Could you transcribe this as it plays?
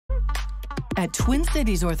At Twin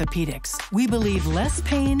Cities Orthopedics, we believe less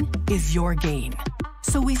pain is your gain.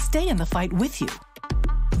 So we stay in the fight with you.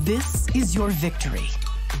 This is your victory,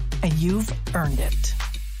 and you've earned it.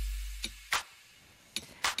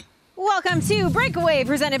 Welcome to Breakaway,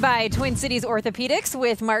 presented by Twin Cities Orthopedics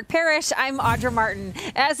with Mark Parrish. I'm Audra Martin.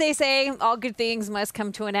 As they say, all good things must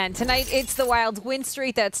come to an end. Tonight, it's the Wild's win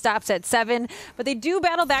streak that stops at 7, but they do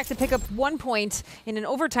battle back to pick up 1 point in an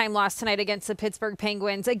overtime loss tonight against the Pittsburgh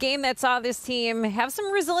Penguins, a game that saw this team have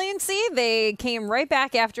some resiliency. They came right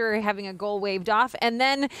back after having a goal waved off, and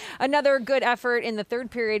then another good effort in the third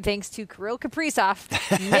period thanks to Kirill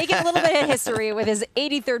Kaprizov, making a little bit of history with his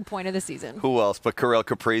 83rd point of the season. Who else but Kirill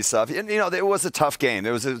Kaprizov? And, you know, it was a tough game.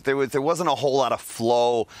 There wasn't a whole lot of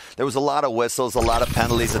flow. There was a lot of whistles, a lot of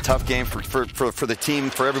penalties. A tough game for the team,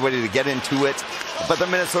 for everybody to get into it. But the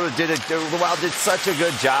Minnesota the Wild did such a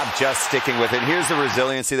good job just sticking with it. Here's the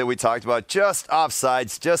resiliency that we talked about. Just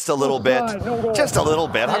offsides, just a little bit. Just a little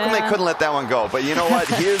bit. How come they couldn't let that one go? But you know what?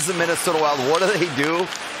 Here's the Minnesota Wild. What do they do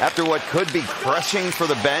after what could be crushing for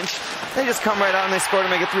the bench? They just come right out and they score to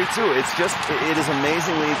make it 3-2. It is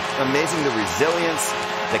amazing the resilience,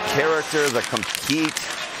 the character, the compete,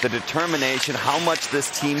 the determination, how much this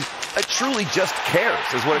team truly just cares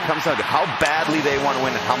is what it comes down to. How badly they want to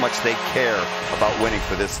win and how much they care about winning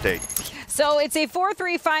for this state. So it's a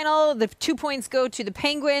 4-3 final. The 2 points go to the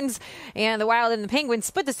Penguins, and the Wild and the Penguins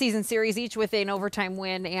split the season series, each with an overtime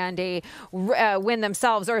win and a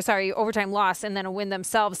overtime loss and then a win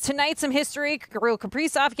themselves. Tonight, some history. Kirill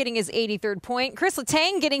Kaprizov getting his 83rd point. Chris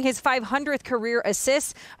Letang getting his 500th career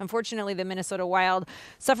assist. Unfortunately, the Minnesota Wild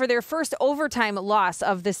suffer their first overtime loss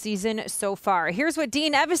of the season so far. Here's what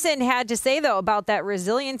Dean Evison had to say, though, about that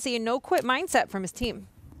resiliency and no-quit mindset from his team.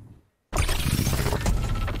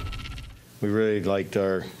 We really liked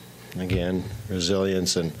our, again,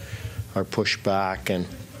 resilience and our push back, and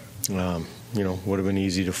you know, would have been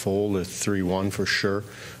easy to fold at 3-1 for sure.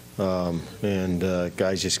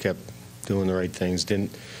 Guys just kept doing the right things. Didn't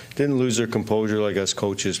lose their composure like us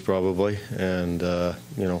coaches probably, and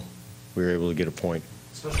you know, we were able to get a point.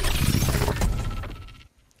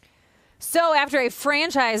 So after a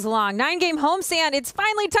franchise-long 9-game homestand, it's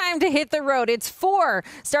finally time to hit the road. It's 4,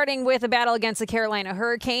 starting with a battle against the Carolina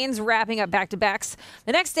Hurricanes, wrapping up back-to-backs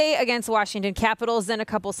the next day against Washington Capitals, then a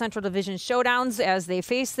couple Central Division showdowns as they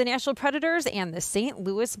face the Nashville Predators and the St.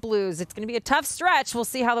 Louis Blues. It's going to be a tough stretch. We'll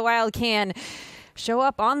see how the Wild can show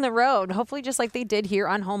up on the road, hopefully just like they did here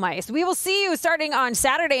on home ice. We will see you starting on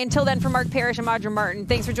Saturday. Until then, for Mark Parrish, I'm Audra Martin.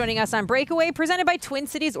 Thanks for joining us on Breakaway, presented by Twin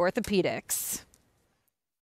Cities Orthopedics.